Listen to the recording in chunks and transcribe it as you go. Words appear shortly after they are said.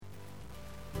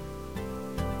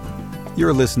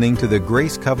You're listening to the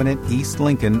Grace Covenant East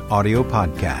Lincoln audio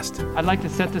podcast. I'd like to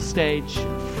set the stage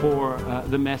for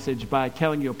the message by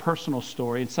telling you a personal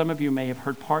story. And some of you may have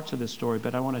heard parts of this story,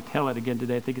 but I want to tell it again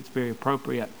today. I think it's very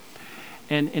appropriate.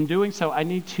 And in doing so, I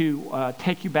need to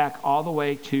take you back all the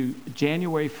way to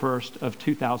January 1st of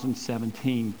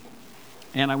 2017.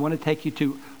 And I want to take you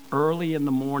to early in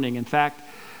the morning. In fact,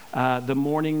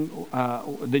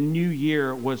 the new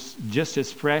year was just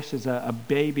as fresh as a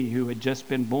baby who had just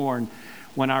been born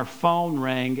when our phone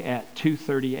rang at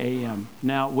 2:30 a.m.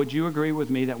 Now, would you agree with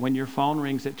me that when your phone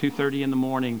rings at 2:30 in the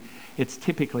morning, it's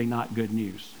typically not good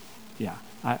news? Yeah,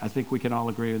 I think we can all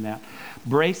agree on that.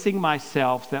 Bracing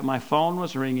myself that my phone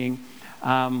was ringing,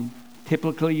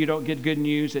 typically you don't get good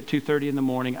news at 2:30 in the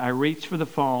morning. I reached for the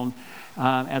phone.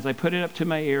 As I put it up to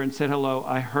my ear and said hello,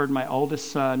 I heard my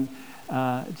oldest son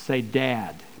say,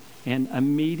 "Dad." And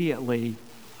immediately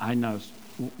I know,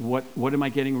 what am I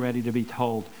getting ready to be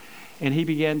told? And he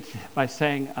began by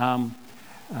saying,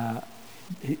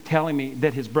 telling me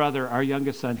that his brother, our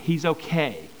youngest son, he's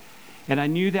okay. And I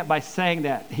knew that by saying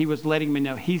that, he was letting me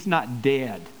know he's not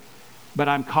dead, but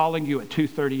I'm calling you at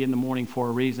 2:30 in the morning for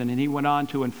a reason. And he went on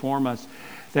to inform us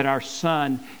that our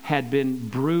son had been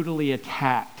brutally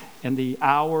attacked, and the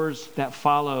hours that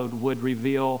followed would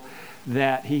reveal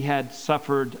that he had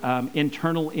suffered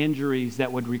internal injuries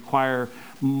that would require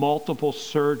multiple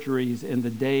surgeries in the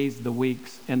days, the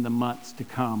weeks, and the months to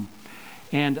come.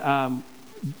 And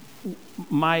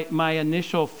my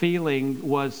initial feeling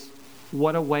was,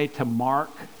 what a way to mark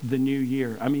the new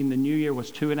year. I mean, the new year was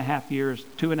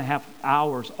 2.5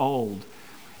 hours old,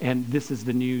 and this is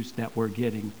the news that we're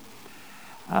getting.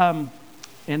 And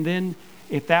then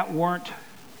if that weren't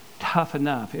tough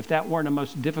enough, if that weren't a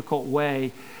most difficult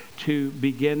way to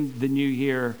begin the new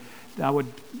year, I would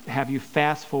have you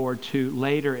fast forward to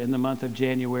later in the month of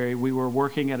January. We were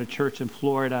working at a church in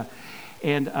Florida,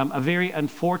 and a very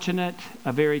unfortunate,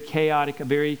 a very chaotic, a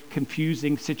very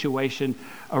confusing situation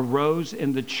arose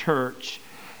in the church,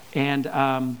 and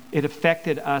it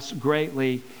affected us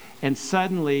greatly. And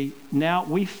suddenly, now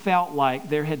we felt like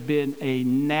there had been a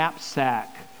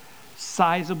knapsack,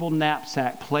 sizable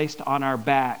knapsack placed on our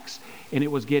backs, and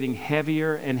it was getting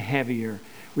heavier and heavier.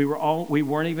 We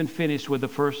weren't even finished with the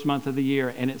first month of the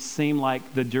year, and it seemed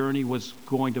like the journey was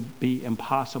going to be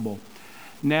impossible.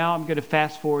 Now I'm going to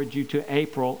fast forward you to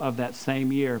April of that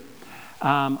same year.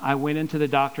 I went into the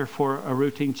doctor for a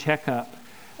routine checkup.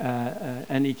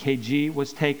 An EKG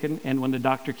was taken, and when the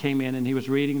doctor came in and he was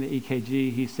reading the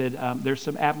EKG, he said, "There's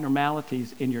some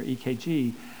abnormalities in your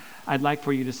EKG. I'd like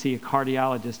for you to see a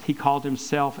cardiologist." He called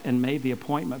himself and made the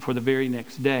appointment for the very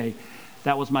next day.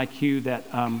 That was my cue that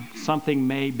something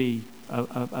may be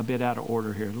a bit out of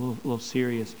order here, a little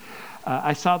serious.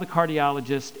 I saw the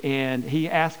cardiologist, and he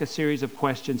asked a series of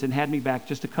questions and had me back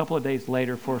just a couple of days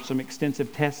later for some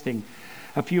extensive testing.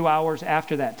 A few hours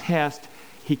after that test,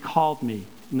 he called me.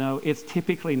 No, it's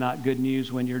typically not good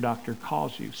news when your doctor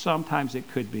calls you. Sometimes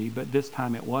it could be, but this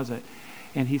time it wasn't.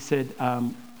 And he said,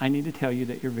 "I need to tell you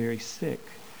that you're very sick.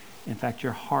 In fact,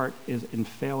 your heart is in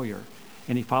failure."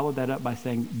 And he followed that up by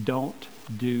saying, "Don't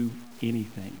do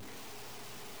anything.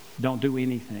 Don't do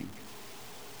anything.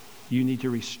 You need to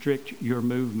restrict your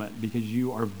movement because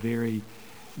you are very,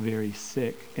 very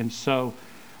sick." And so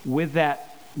with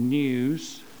that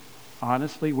news,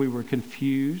 honestly, we were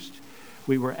confused.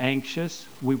 We were anxious.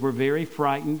 We were very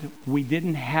frightened. We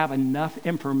didn't have enough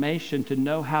information to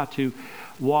know how to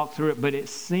walk through it, but it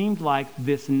seemed like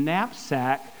this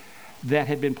knapsack that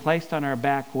had been placed on our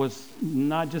back was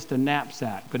not just a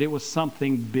knapsack, but it was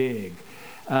something big.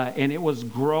 And it was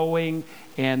growing,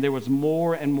 and there was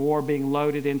more and more being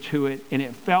loaded into it, and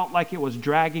it felt like it was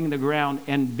dragging the ground,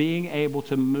 and being able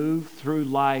to move through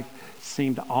life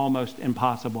seemed almost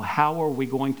impossible. How are we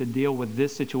going to deal with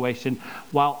this situation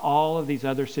while all of these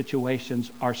other situations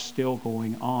are still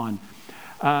going on?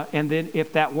 And then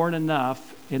if that weren't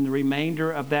enough, in the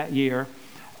remainder of that year,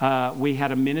 we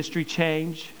had a ministry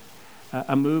change,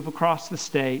 a move across the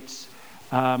states,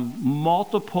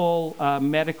 multiple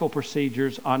medical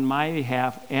procedures on my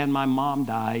behalf, and my mom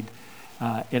died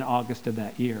in August of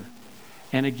that year.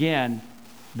 And again,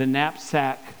 the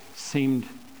knapsack seemed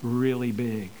really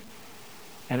big.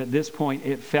 And at this point,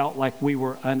 it felt like we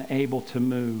were unable to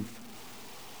move.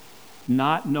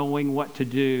 Not knowing what to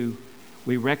do,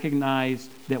 we recognized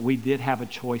that we did have a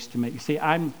choice to make. You see,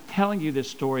 I'm telling you this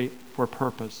story for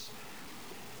purpose.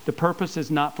 The purpose is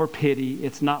not for pity,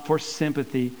 it's not for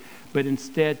sympathy, but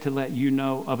instead to let you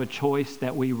know of a choice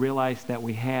that we realized that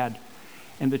we had.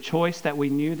 And the choice that we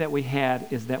knew that we had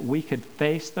is that we could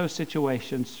face those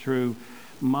situations through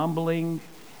mumbling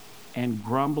and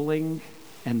grumbling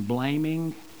and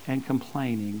blaming and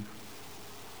complaining,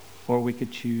 or we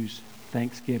could choose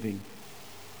thanksgiving.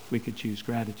 We could choose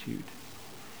gratitude.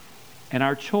 And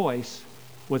our choice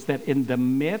was that in the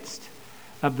midst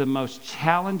of the most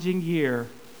challenging year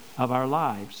of our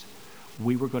lives,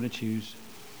 we were going to choose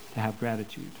to have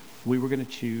gratitude. We were going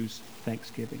to choose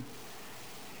thanksgiving.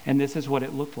 And this is what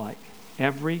it looked like.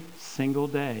 Every single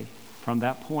day from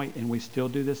that point, and we still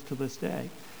do this to this day,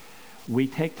 we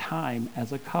take time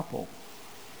as a couple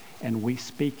and we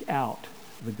speak out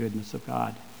the goodness of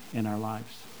God in our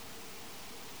lives.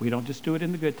 We don't just do it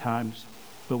in the good times,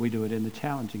 but we do it in the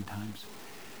challenging times.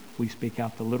 We speak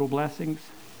out the little blessings.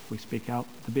 We speak out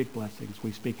the big blessings.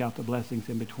 We speak out the blessings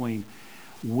in between.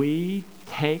 We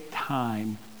take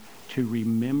time to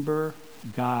remember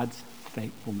God's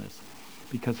faithfulness.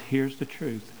 Because here's the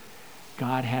truth.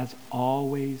 God has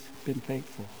always been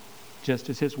faithful. Just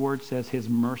as his word says, his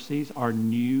mercies are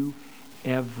new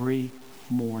every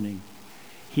morning.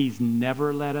 He's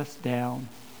never let us down.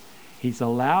 He's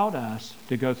allowed us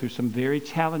to go through some very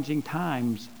challenging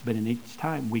times, but in each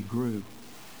time we grew.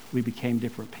 We became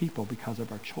different people because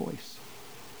of our choice.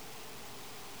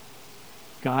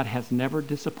 God has never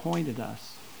disappointed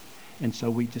us. And so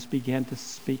we just began to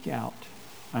speak out.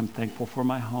 I'm thankful for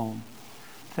my home.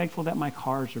 Thankful that my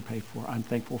cars are paid for. I'm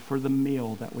thankful for the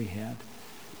meal that we had.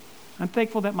 I'm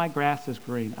thankful that my grass is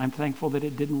green. I'm thankful that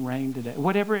it didn't rain today.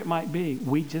 Whatever it might be,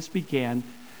 we just began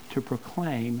to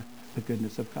proclaim the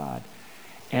goodness of God.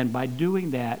 And by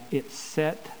doing that, it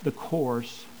set the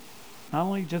course, not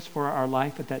only just for our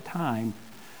life at that time,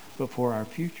 but for our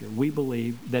future. We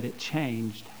believe that it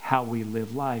changed how we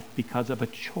live life because of a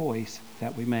choice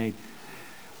that we made.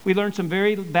 We learned some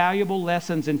very valuable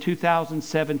lessons in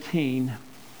 2017.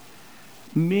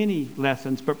 Many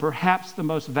lessons, but perhaps the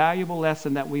most valuable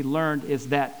lesson that we learned is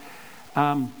that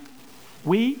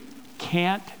we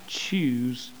can't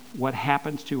choose what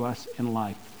happens to us in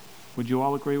life. Would you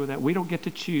all agree with that? We don't get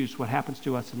to choose what happens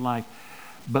to us in life,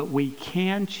 but we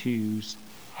can choose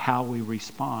how we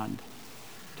respond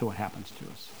to what happens to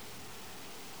us.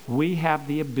 We have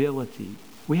the ability,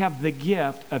 we have the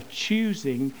gift of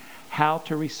choosing how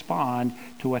to respond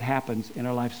to what happens in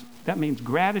our lives. That means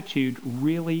gratitude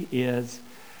really is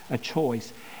a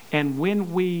choice. And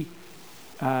when we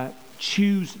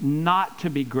choose not to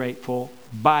be grateful,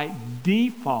 by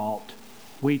default,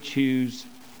 we choose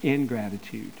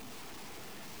ingratitude.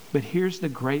 But here's the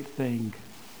great thing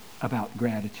about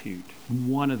gratitude.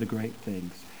 One of the great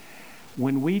things.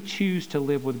 When we choose to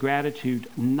live with gratitude,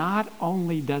 not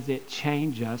only does it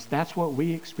change us, that's what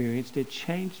we experienced, it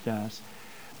changed us,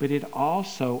 but it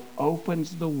also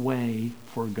opens the way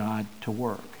for God to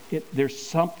work. There's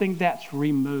something that's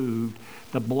removed,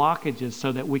 the blockages,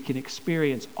 so that we can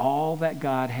experience all that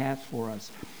God has for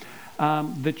us.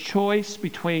 The choice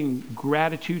between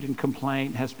gratitude and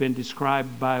complaint has been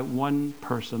described by one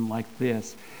person like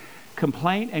this.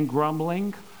 Complaint and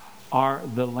grumbling are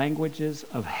the languages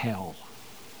of hell.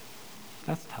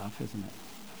 That's tough, isn't it?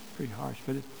 Pretty harsh,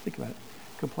 but think about it.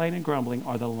 Complaint and grumbling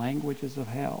are the languages of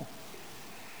hell.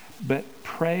 But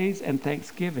praise and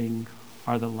thanksgiving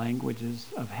are the languages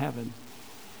of heaven.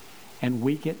 And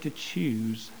we get to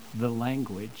choose the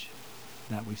language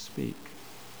that we speak.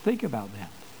 Think about that.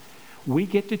 We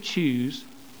get to choose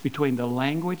between the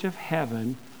language of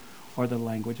heaven or the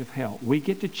language of hell. We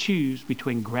get to choose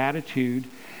between gratitude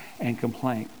and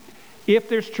complaint. If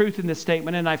there's truth in this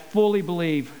statement, and I fully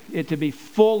believe it to be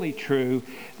fully true,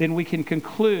 then we can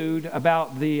conclude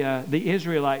about the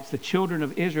Israelites, the children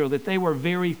of Israel, that they were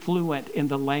very fluent in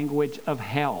the language of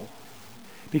hell.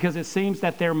 Because it seems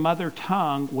that their mother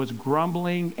tongue was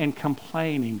grumbling and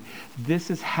complaining. This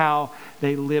is how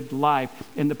they lived life.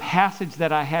 And the passage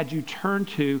that I had you turn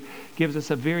to gives us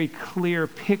a very clear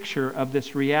picture of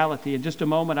this reality. In just a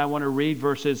moment, I want to read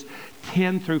verses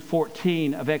 10 through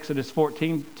 14 of Exodus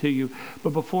 14 to you.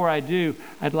 But before I do,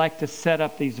 I'd like to set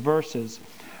up these verses.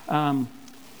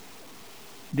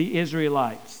 The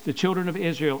Israelites, the children of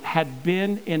Israel, had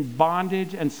been in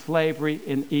bondage and slavery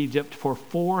in Egypt for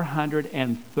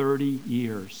 430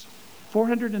 years.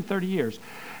 430 years.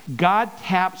 God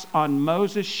taps on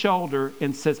Moses' shoulder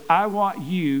and says, I want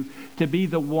you to be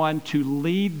the one to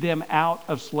lead them out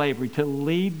of slavery, to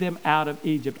lead them out of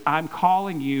Egypt. I'm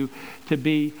calling you to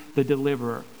be the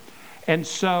deliverer. And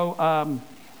so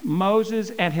Moses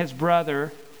and his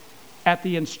brother, at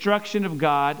the instruction of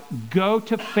God, go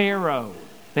to Pharaoh.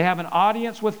 They have an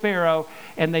audience with Pharaoh,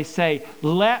 and they say,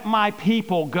 let my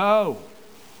people go.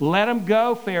 Let them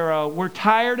go, Pharaoh. We're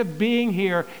tired of being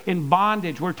here in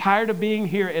bondage. We're tired of being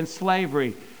here in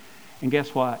slavery. And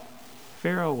guess what?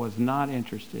 Pharaoh was not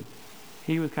interested.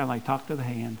 He was kind of like, talk to the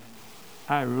hand.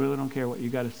 I really don't care what you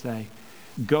got to say.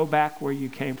 Go back where you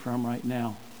came from right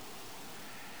now.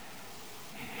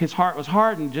 His heart was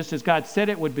hardened, just as God said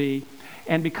it would be.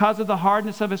 And because of the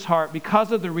hardness of his heart,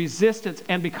 because of the resistance,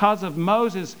 and because of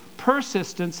Moses'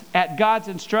 persistence at God's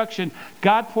instruction,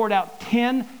 God poured out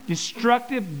 10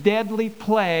 destructive, deadly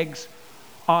plagues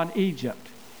on Egypt,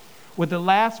 with the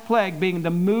last plague being the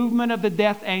movement of the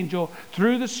death angel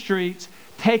through the streets,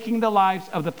 taking the lives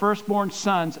of the firstborn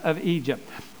sons of Egypt.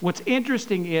 What's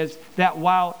interesting is that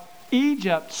while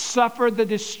Egypt suffered the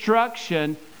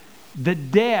destruction, the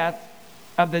death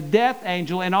of the death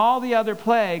angel and all the other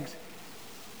plagues,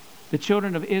 the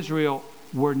children of Israel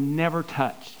were never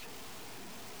touched.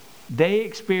 They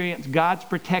experienced God's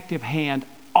protective hand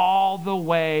all the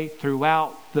way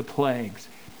throughout the plagues.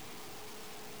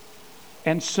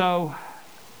 And so,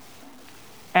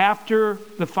 after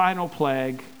the final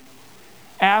plague,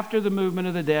 after the movement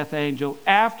of the death angel,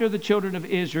 after the children of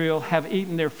Israel have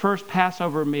eaten their first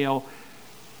Passover meal,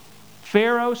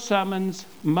 Pharaoh summons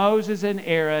Moses and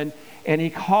Aaron, and he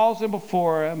calls them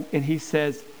before him, and he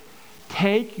says,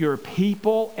 "Take your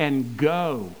people and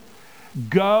go.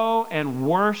 Go and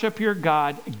worship your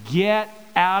God. Get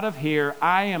out of here.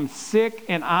 I am sick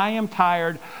and I am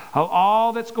tired of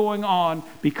all that's going on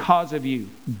because of you.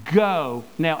 Go."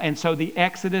 Now, and so the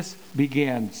Exodus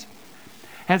begins.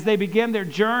 As they begin their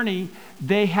journey,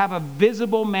 they have a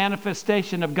visible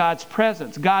manifestation of God's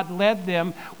presence. God led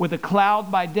them with a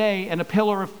cloud by day and a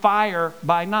pillar of fire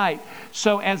by night.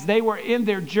 So as they were in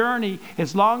their journey,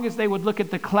 as long as they would look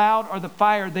at the cloud or the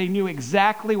fire, they knew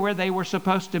exactly where they were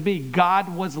supposed to be.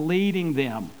 God was leading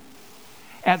them.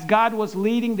 As God was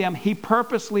leading them, he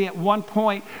purposely at one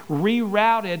point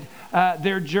rerouted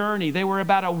their journey. They were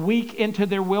about a week into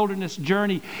their wilderness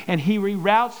journey, and he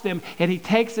reroutes them, and he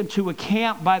takes them to a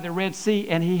camp by the Red Sea,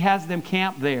 and he has them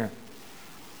camp there.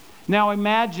 Now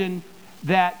imagine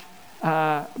that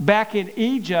back in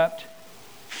Egypt,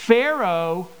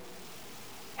 Pharaoh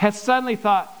has suddenly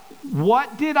thought,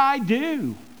 "What did I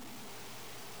do?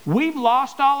 We've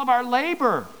lost all of our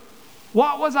labor.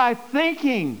 What was I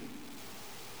thinking?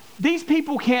 These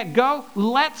people can't go.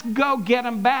 Let's go get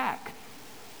them back."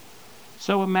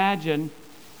 So imagine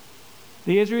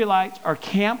the Israelites are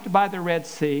camped by the Red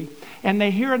Sea, and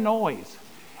they hear a noise.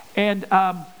 And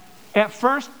at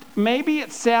first, maybe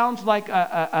it sounds like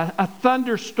a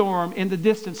thunderstorm in the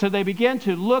distance. So they begin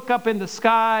to look up in the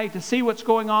sky to see what's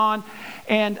going on.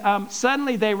 And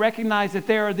suddenly they recognize that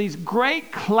there are these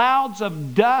great clouds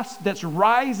of dust that's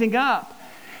rising up.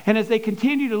 And as they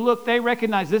continue to look, they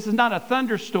recognize this is not a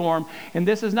thunderstorm and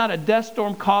this is not a dust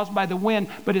storm caused by the wind.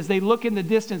 But as they look in the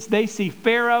distance, they see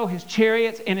Pharaoh, his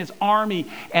chariots, and his army,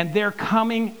 and they're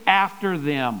coming after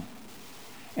them.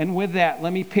 And with that,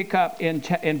 let me pick up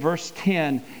in verse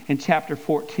 10 in chapter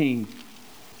 14.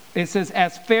 It says,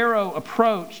 "As Pharaoh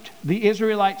approached, the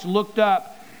Israelites looked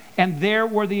up, and there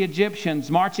were the Egyptians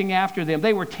marching after them.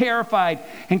 They were terrified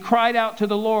and cried out to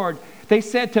the Lord. They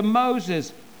said to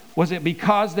Moses, 'Was it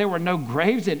because there were no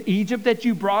graves in Egypt that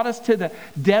you brought us to the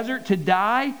desert to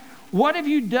die? What have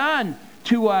you done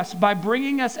to us by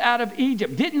bringing us out of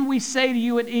Egypt? Didn't we say to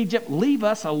you in Egypt, leave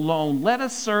us alone, let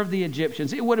us serve the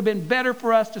Egyptians? It would have been better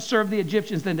for us to serve the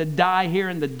Egyptians than to die here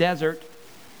in the desert.'"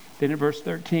 Then in verse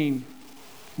 13,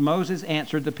 Moses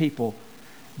answered the people,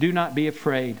 "Do not be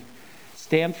afraid.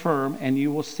 Stand firm, and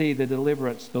you will see the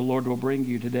deliverance the Lord will bring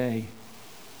you today.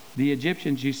 The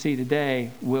Egyptians you see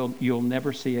today you'll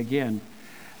never see again.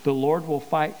 The Lord will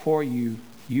fight for you.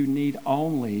 You need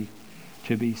only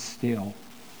to be still."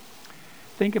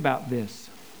 Think about this.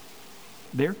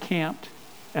 They're camped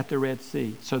at the Red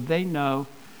Sea, so they know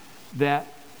that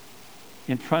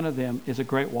in front of them is a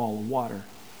great wall of water.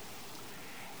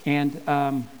 And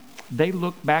they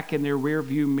look back in their rear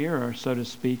view mirror, so to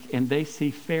speak, and they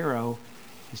see Pharaoh,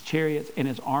 his chariots, and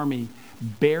his army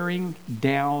bearing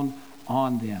down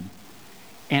on them.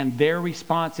 And their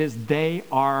response is they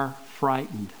are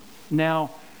frightened. Now,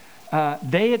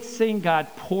 they had seen God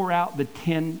pour out the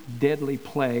 10 deadly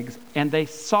plagues, and they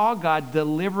saw God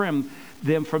deliver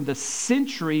them from the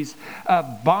centuries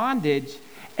of bondage.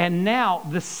 And now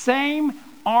the same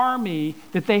army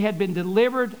that they had been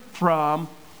delivered from,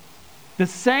 the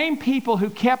same people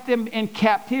who kept them in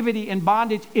captivity and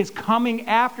bondage, is coming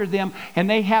after them, and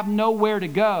they have nowhere to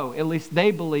go. At least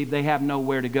they believe they have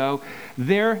nowhere to go.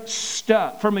 They're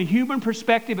stuck. From a human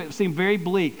perspective, it seemed very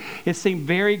bleak. It seemed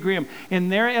very grim. In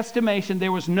their estimation,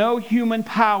 there was no human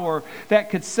power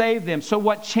that could save them. So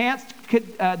what chance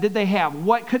did they have?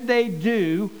 What could they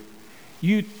do?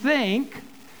 You'd think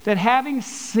that having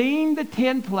seen the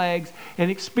 10 plagues and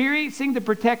experiencing the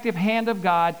protective hand of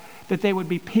God, that they would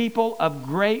be people of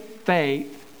great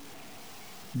faith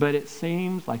But it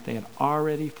seems like they had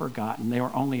already forgotten. They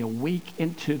were only a week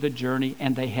into the journey,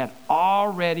 and they had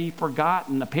already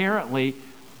forgotten, apparently,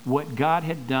 what God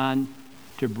had done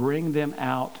to bring them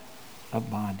out of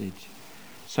bondage.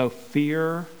 So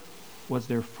fear was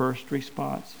their first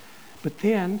response. But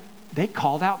then they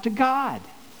called out to God.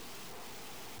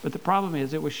 But the problem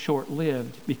is it was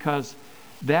short-lived, because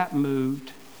that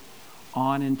moved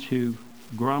on into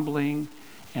grumbling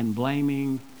and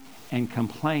blaming and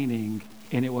complaining,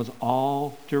 and it was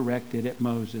all directed at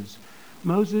Moses.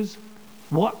 Moses,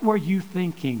 what were you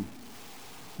thinking?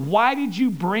 Why did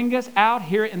you bring us out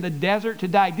here in the desert to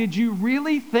die? Did you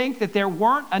really think that there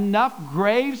weren't enough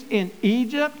graves in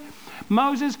Egypt?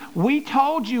 Moses, we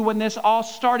told you when this all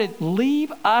started,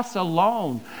 leave us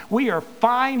alone. We are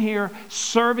fine here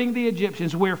serving the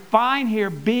Egyptians. We're fine here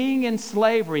being in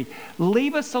slavery.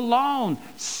 Leave us alone.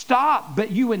 Stop. But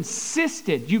you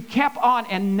insisted. You kept on.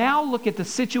 And now look at the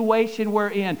situation we're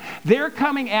in. They're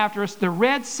coming after us. The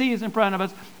Red Sea is in front of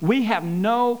us. We have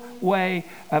no way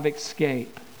of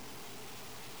escape.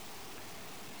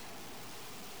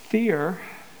 Fear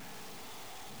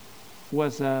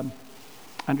was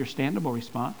understandable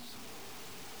response.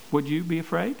 Would you be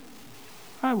afraid?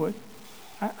 I would.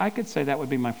 I could say that would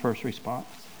be my first response.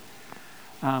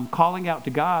 Calling out to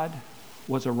God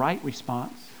was a right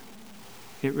response.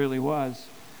 It really was.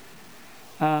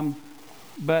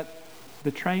 But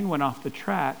the train went off the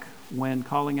track when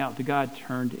calling out to God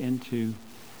turned into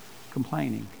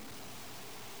complaining.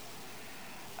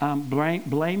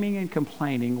 Blaming and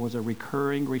complaining was a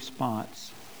recurring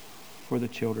response for the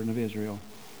children of Israel.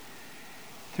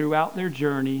 Throughout their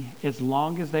journey, as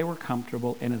long as they were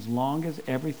comfortable and as long as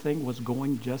everything was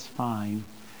going just fine,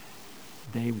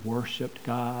 they worshiped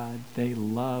God, they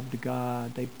loved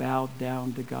God, they bowed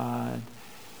down to God.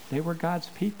 They were God's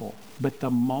people. But the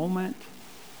moment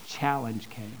challenge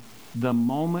came, the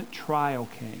moment trial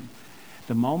came,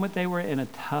 the moment they were in a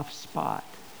tough spot,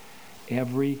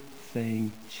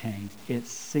 everything changed. It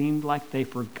seemed like they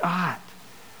forgot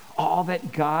all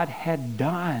that God had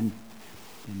done.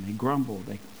 And they grumbled,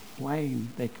 they blamed,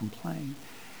 they complained.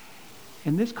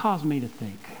 And this caused me to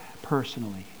think,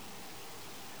 personally,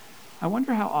 I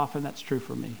wonder how often that's true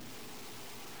for me.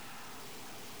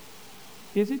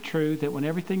 Is it true that when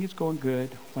everything is going good,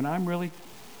 when I'm really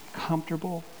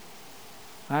comfortable,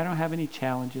 I don't have any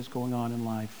challenges going on in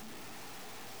life,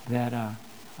 that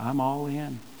I'm all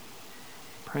in?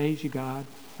 Praise you, God.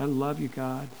 I love you,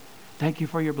 God. Thank you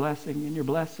for your blessing and your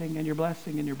blessing and your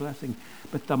blessing and your blessing.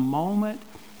 But the moment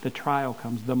the trial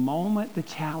comes, the moment the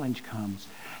challenge comes,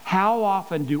 how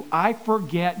often do I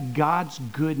forget God's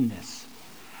goodness?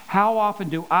 How often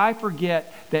do I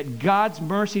forget that God's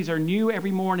mercies are new every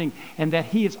morning and that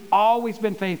He has always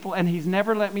been faithful and He's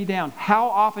never let me down? How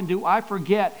often do I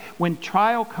forget when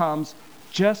trial comes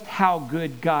just how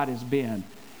good God has been?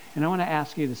 And I want to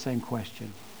ask you the same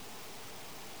question.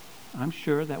 I'm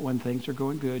sure that when things are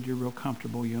going good, you're real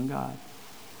comfortable, you and God.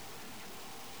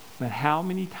 But how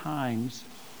many times,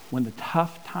 when the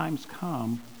tough times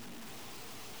come,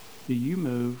 do you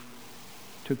move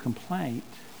to complaint,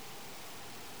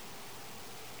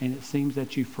 and it seems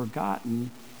that you've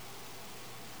forgotten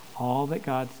all that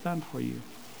God's done for you?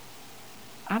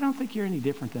 I don't think you're any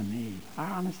different than me.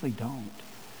 I honestly don't.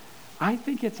 I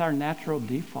think it's our natural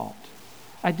default.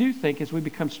 I do think as we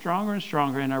become stronger and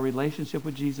stronger in our relationship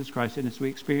with Jesus Christ and as we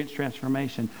experience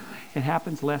transformation, it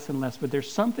happens less and less. But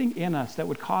there's something in us that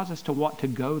would cause us to want to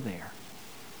go there.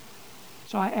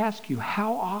 So I ask you,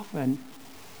 how often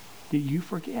do you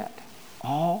forget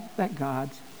all that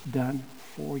God's done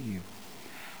for you?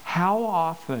 How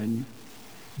often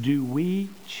do we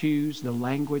choose the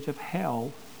language of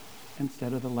hell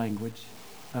instead of the language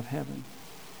of heaven?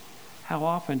 How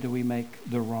often do we make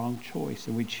the wrong choice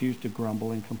and we choose to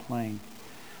grumble and complain?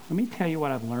 Let me tell you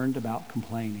what I've learned about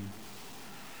complaining.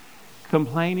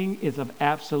 Complaining is of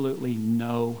absolutely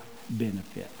no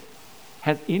benefit.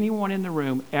 Has anyone in the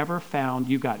room ever found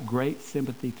you got great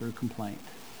sympathy through complaint?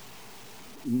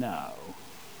 No.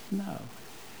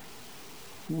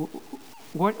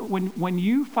 When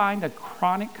you find a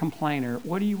chronic complainer,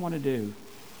 what do you want to do?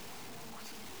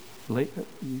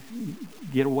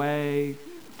 Get away,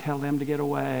 tell them to get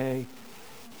away.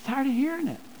 Tired of hearing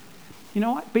it. You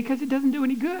know what? Because it doesn't do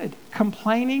any good.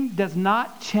 Complaining does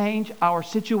not change our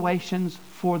situations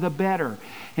for the better.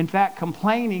 In fact,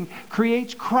 complaining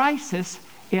creates crisis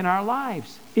in our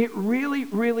lives. It really,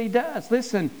 really does.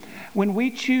 Listen, when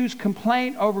we choose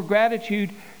complaint over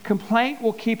gratitude, complaint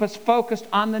will keep us focused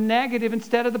on the negative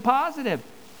instead of the positive.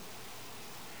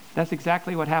 That's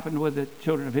exactly what happened with the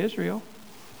children of Israel.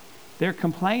 Their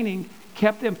complaining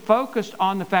kept them focused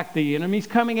on the fact the enemy's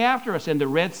coming after us and the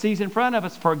Red Sea's in front of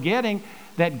us, forgetting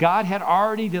that God had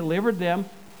already delivered them.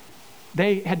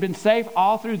 They had been safe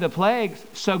all through the plagues,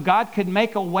 so God could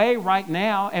make a way right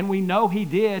now, and we know He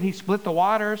did. He split the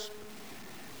waters.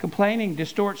 Complaining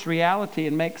distorts reality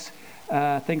and makes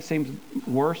things seem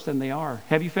worse than they are.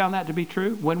 Have you found that to be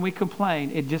true? When we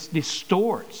complain, it just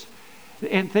distorts,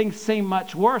 and things seem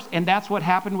much worse. And that's what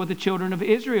happened with the children of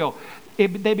Israel.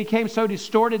 They became so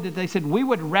distorted that they said, we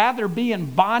would rather be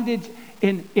in bondage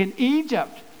in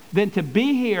Egypt than to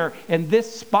be here in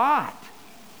this spot.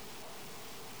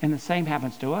 And the same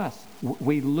happens to us.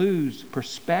 We lose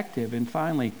perspective. And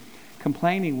finally,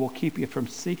 complaining will keep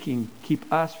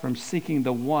us from seeking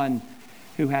the one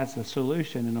who has the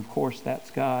solution. And of course,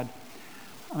 that's God.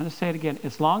 I'm going to say it again.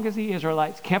 As long as the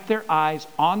Israelites kept their eyes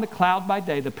on the cloud by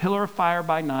day, the pillar of fire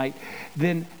by night,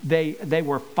 then they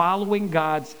were following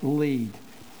God's lead.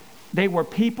 They were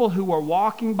people who were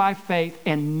walking by faith,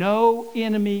 and no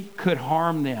enemy could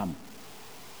harm them.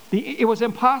 It was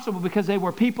impossible because they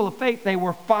were people of faith. They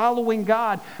were following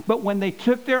God. But when they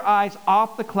took their eyes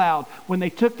off the cloud, when they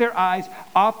took their eyes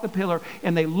off the pillar,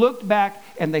 and they looked back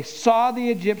and they saw the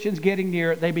Egyptians getting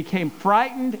near, they became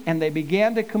frightened and they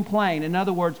began to complain. In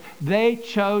other words, they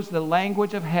chose the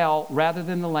language of hell rather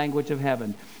than the language of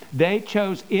heaven. They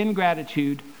chose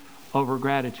ingratitude over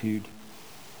gratitude.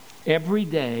 Every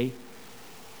day,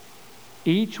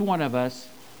 each one of us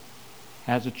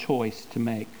has a choice to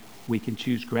make. We can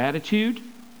choose gratitude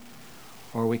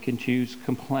or we can choose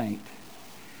complaint.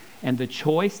 And the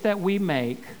choice that we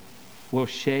make will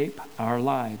shape our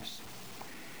lives.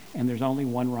 And there's only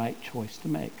one right choice to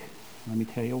make. Let me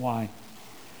tell you why.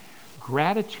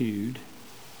 Gratitude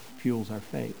fuels our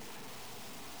faith.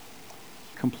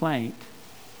 Complaint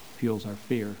fuels our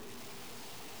fear.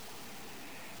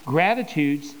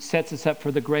 Gratitude sets us up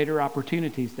for the greater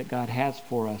opportunities that God has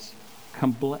for us.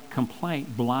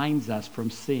 Complaint blinds us from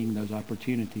seeing those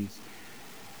opportunities.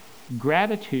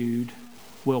 Gratitude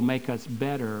will make us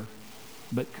better,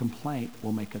 but complaint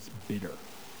will make us bitter.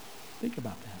 Think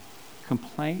about that.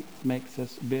 Complaint makes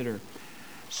us bitter.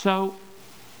 So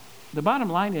the bottom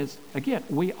line is, again,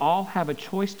 we all have a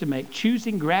choice to make.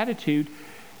 Choosing gratitude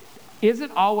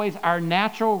isn't always our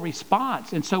natural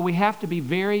response, and so we have to be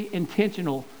very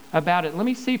intentional about it. Let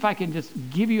me see if I can just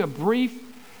give you a brief.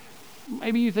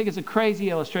 Maybe you think it's a crazy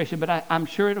illustration, but I'm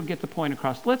sure it'll get the point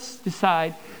across. Let's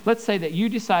say that you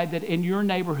decide that in your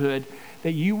neighborhood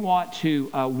that you want to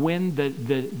win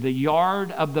the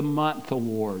Yard of the Month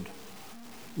award.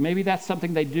 Maybe that's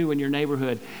something they do in your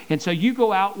neighborhood. And so you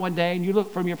go out one day and you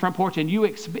look from your front porch and you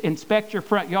inspect your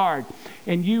front yard,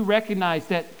 and you recognize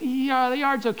that, yeah, the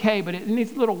yard's okay, but it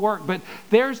needs a little work. But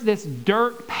there's this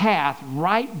dirt path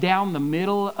right down the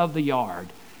middle of the yard.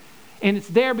 And it's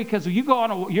there because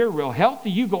you're real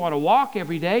healthy, you go on a walk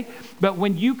every day, but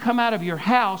when you come out of your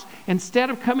house,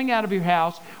 instead of coming out of your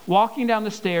house, walking down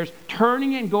the stairs,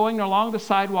 turning and going along the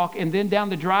sidewalk and then down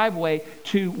the driveway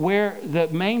to where the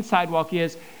main sidewalk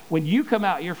is, when you come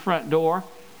out your front door,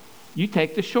 you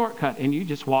take the shortcut and you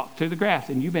just walk through the grass.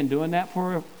 And you've been doing that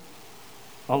for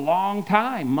a long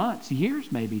time, months,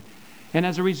 years maybe. And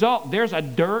as a result, there's a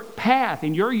dirt path,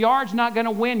 and your yard's not going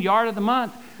to win Yard of the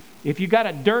Month if you got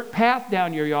a dirt path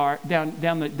down your yard,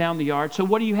 down the yard. So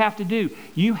what do you have to do?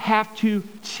 You have to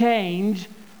change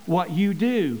what you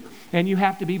do. And you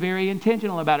have to be very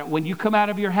intentional about it. When you come out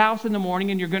of your house in the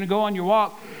morning and you're going to go on your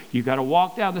walk, you got to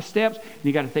walk down the steps, and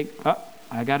you got to think,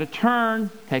 I got to turn,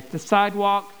 take the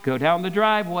sidewalk, go down the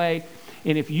driveway.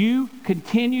 And if you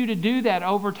continue to do that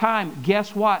over time,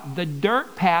 guess what? The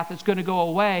dirt path is going to go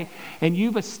away, and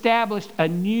you've established a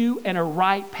new and a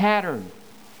right pattern.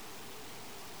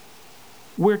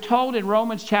 We're told in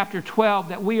Romans chapter 12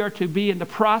 that we are to be in the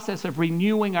process of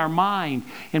renewing our mind.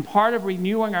 And part of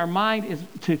renewing our mind is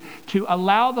to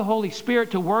allow the Holy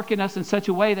Spirit to work in us in such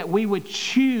a way that we would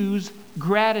choose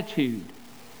gratitude.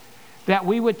 That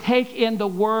we would take in the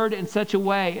Word in such a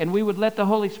way, and we would let the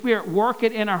Holy Spirit work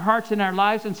it in our hearts and our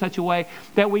lives in such a way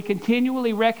that we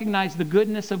continually recognize the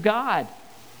goodness of God.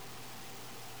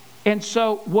 And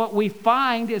so what we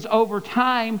find is over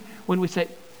time, when we say,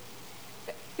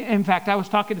 in fact, I was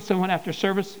talking to someone after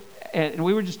service, and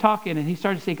we were just talking, and he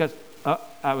started to say, he goes,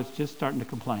 I was just starting to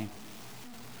complain.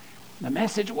 The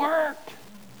message worked.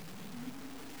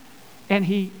 And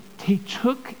he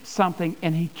took something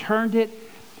and he turned it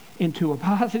into a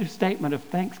positive statement of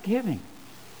thanksgiving.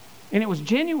 And it was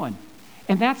genuine.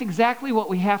 And that's exactly what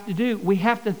we have to do. We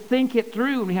have to think it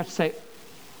through, and we have to say,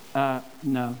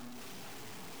 no.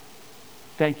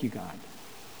 Thank you, God.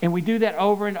 And we do that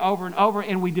over and over and over,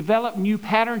 and we develop new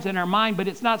patterns in our mind, but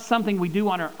it's not something we do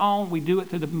on our own. We do it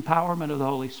through the empowerment of the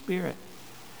Holy Spirit.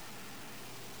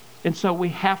 And so we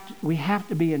have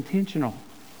to be intentional.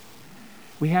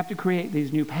 We have to create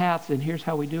these new paths, and here's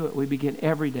how we do it. We begin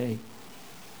every day,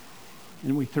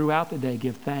 and we throughout the day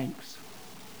give thanks.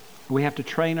 We have to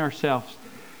train ourselves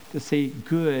to see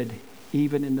good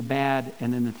even in the bad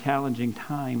and in the challenging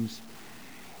times.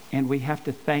 And we have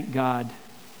to thank God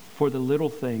for the little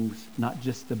things, not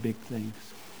just the big things.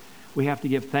 We have to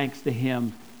give thanks to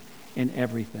Him in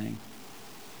everything.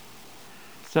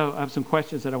 So I have some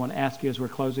questions that I want to ask you as we're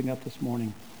closing up this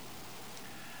morning.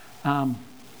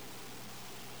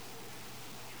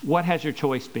 What has your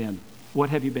choice been? What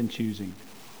have you been choosing?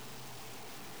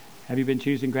 Have you been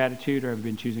choosing gratitude or have you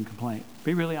been choosing complaint?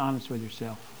 Be really honest with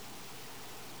yourself.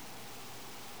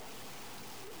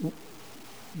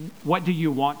 What do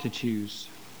you want to choose?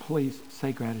 Please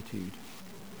say gratitude.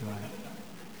 Right.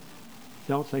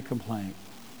 Don't say complaint.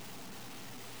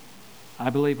 I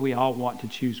believe we all want to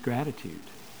choose gratitude.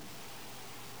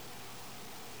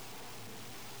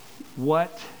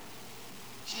 What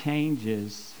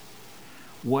changes,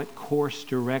 what course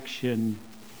direction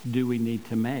do we need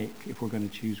to make if we're going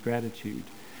to choose gratitude?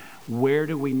 Where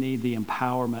do we need the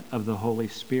empowerment of the Holy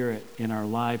Spirit in our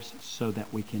lives so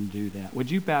that we can do that?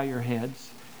 Would you bow your heads?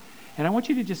 And I want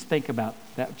you to just think about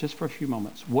that just for a few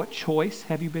moments. What choice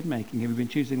have you been making? Have you been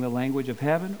choosing the language of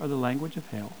heaven or the language of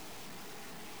hell?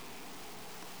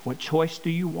 What choice do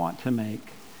you want to make?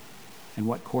 And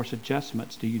what course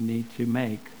adjustments do you need to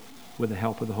make with the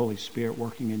help of the Holy Spirit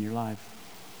working in your life?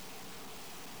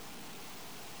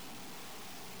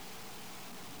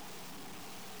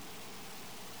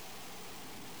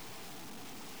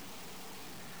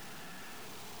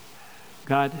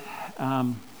 God,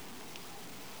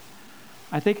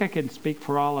 I think I can speak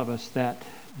for all of us that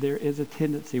there is a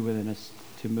tendency within us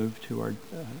to move to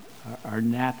our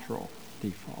natural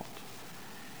default.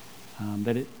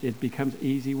 That it becomes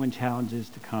easy when challenges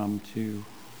to come to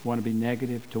want to be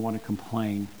negative, to want to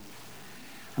complain.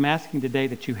 I'm asking today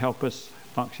that you help us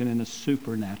function in a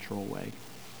supernatural way.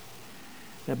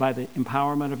 That by the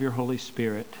empowerment of your Holy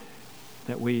Spirit,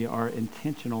 that we are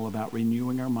intentional about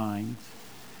renewing our minds,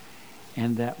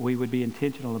 and that we would be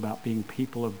intentional about being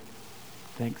people of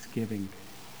thanksgiving,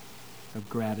 of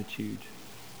gratitude.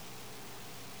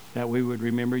 That we would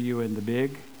remember you in the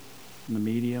big, in the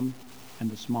medium,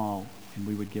 and the small, and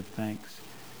we would give thanks.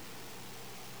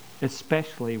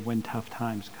 Especially when tough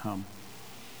times come.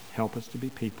 Help us to be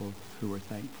people who are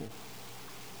thankful.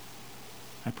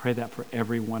 I pray that for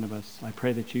every one of us. I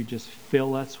pray that you just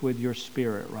fill us with your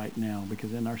Spirit right now,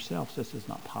 because in ourselves this is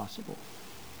not possible.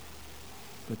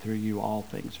 But through you all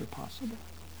things are possible.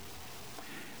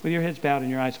 With your heads bowed and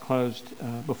your eyes closed,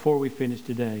 before we finish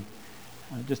today,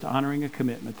 just honoring a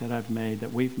commitment that I've made,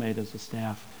 that we've made as a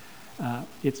staff.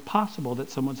 It's possible that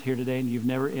someone's here today and you've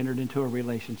never entered into a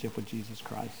relationship with Jesus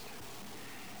Christ.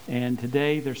 And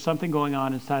today there's something going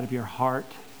on inside of your heart.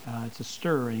 It's a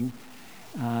stirring.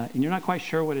 And you're not quite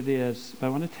sure what it is, but I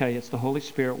want to tell you it's the Holy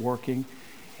Spirit working.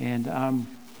 And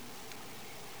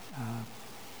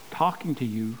talking to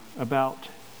you about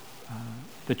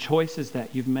the choices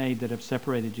that you've made that have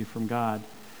separated you from God.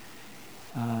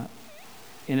 And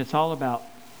it's all about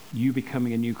you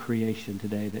becoming a new creation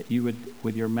today, that you would,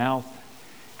 with your mouth,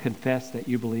 confess that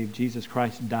you believe Jesus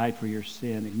Christ died for your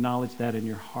sin, acknowledge that in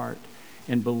your heart,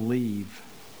 and believe.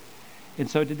 And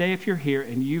so today, if you're here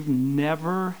and you've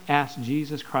never asked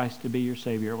Jesus Christ to be your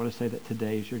Savior, I want to say that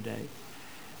today is your day.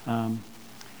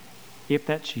 If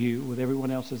that's you, with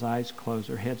everyone else's eyes closed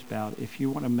or heads bowed, if you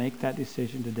want to make that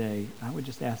decision today, I would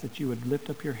just ask that you would lift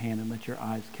up your hand and let your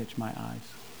eyes catch my eyes.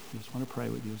 I just want to pray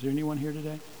with you. Is there anyone here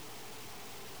today?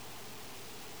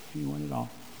 Anyone at all?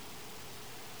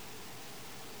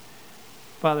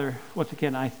 Father, once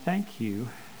again, I thank you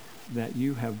that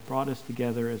you have brought us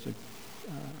together as a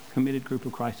committed group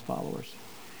of Christ followers.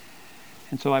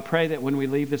 And so I pray that when we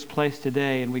leave this place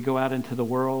today and we go out into the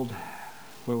world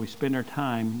where we spend our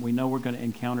time, we know we're going to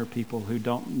encounter people who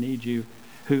don't need you,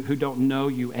 who don't know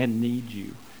you and need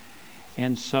you.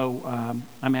 And so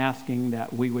I'm asking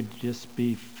that we would just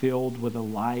be filled with the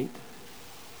light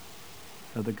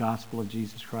of the gospel of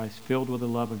Jesus Christ, filled with the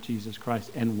love of Jesus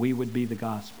Christ, and we would be the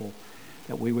gospel,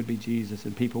 that we would be Jesus,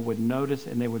 and people would notice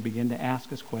and they would begin to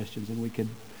ask us questions, and we could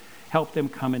help them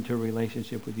come into a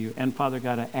relationship with you. And Father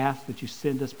God, I ask that you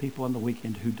send us people on the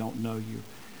weekend who don't know you,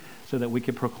 so that we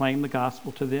can proclaim the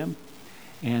gospel to them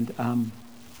and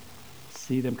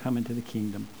see them come into the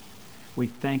kingdom. We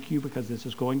thank you because this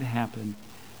is going to happen,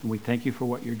 and we thank you for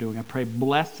what you're doing. I pray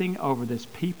blessing over this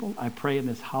people. I pray in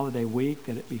this holiday week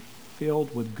that it be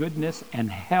filled with goodness and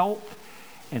health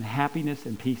and happiness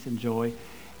and peace and joy.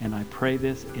 And I pray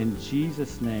this in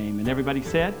Jesus' name. And everybody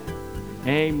said,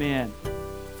 amen.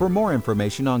 For more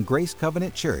information on Grace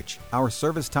Covenant Church, our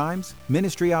service times,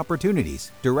 ministry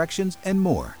opportunities, directions, and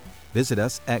more, visit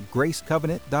us at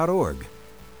gracecovenant.org.